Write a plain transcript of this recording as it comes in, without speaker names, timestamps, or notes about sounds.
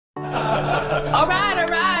All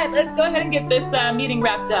right, let's go ahead and get this meeting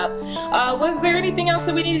wrapped up. Was there anything else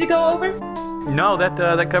that we needed to go over? No,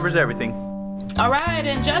 that covers everything. All right,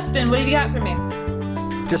 and Justin, what have you got for me?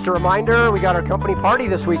 Just a reminder, we got our company party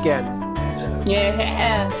this weekend.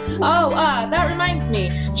 Yeah. Oh, that reminds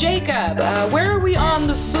me. Jacob, where are we on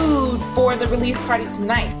the food for the release party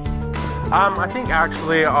tonight? I think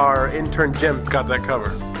actually our intern Jim's got that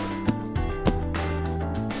covered.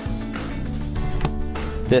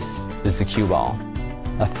 This is the Qball,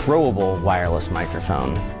 a throwable wireless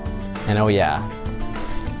microphone. And oh yeah,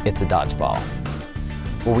 it's a dodgeball.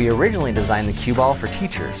 Well, we originally designed the Qball for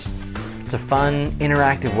teachers. It's a fun,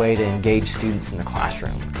 interactive way to engage students in the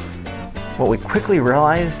classroom. What we quickly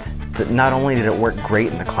realized that not only did it work great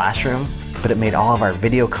in the classroom, but it made all of our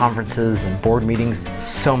video conferences and board meetings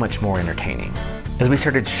so much more entertaining. As we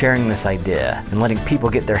started sharing this idea and letting people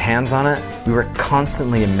get their hands on it, we were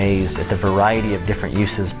constantly amazed at the variety of different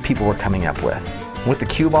uses people were coming up with. With the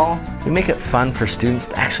Qball, we make it fun for students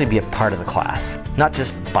to actually be a part of the class, not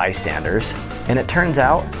just bystanders. And it turns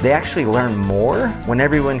out they actually learn more when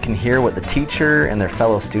everyone can hear what the teacher and their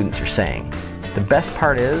fellow students are saying. The best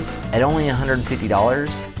part is, at only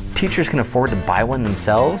 $150, teachers can afford to buy one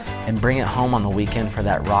themselves and bring it home on the weekend for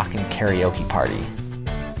that rockin' karaoke party.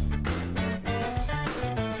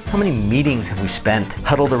 How many meetings have we spent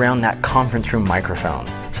huddled around that conference room microphone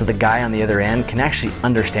so the guy on the other end can actually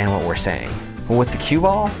understand what we're saying? Well, with the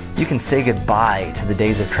Qball, you can say goodbye to the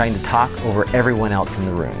days of trying to talk over everyone else in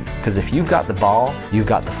the room. Because if you've got the ball, you've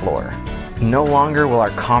got the floor. No longer will our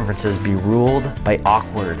conferences be ruled by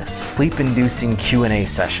awkward, sleep-inducing Q&A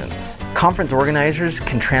sessions. Conference organizers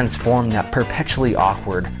can transform that perpetually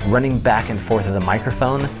awkward running back and forth of the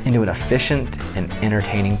microphone into an efficient and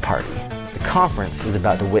entertaining party. The conference is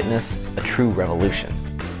about to witness a true revolution.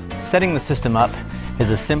 Setting the system up is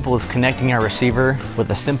as simple as connecting our receiver with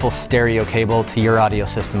a simple stereo cable to your audio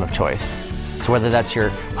system of choice. So whether that's your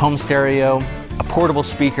home stereo, a portable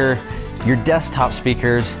speaker, your desktop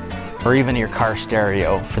speakers, or even your car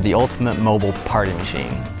stereo for the ultimate mobile party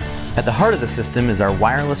machine. At the heart of the system is our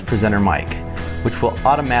wireless presenter mic, which will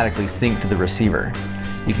automatically sync to the receiver.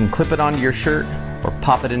 You can clip it onto your shirt or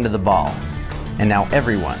pop it into the ball, and now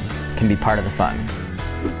everyone can be part of the fun.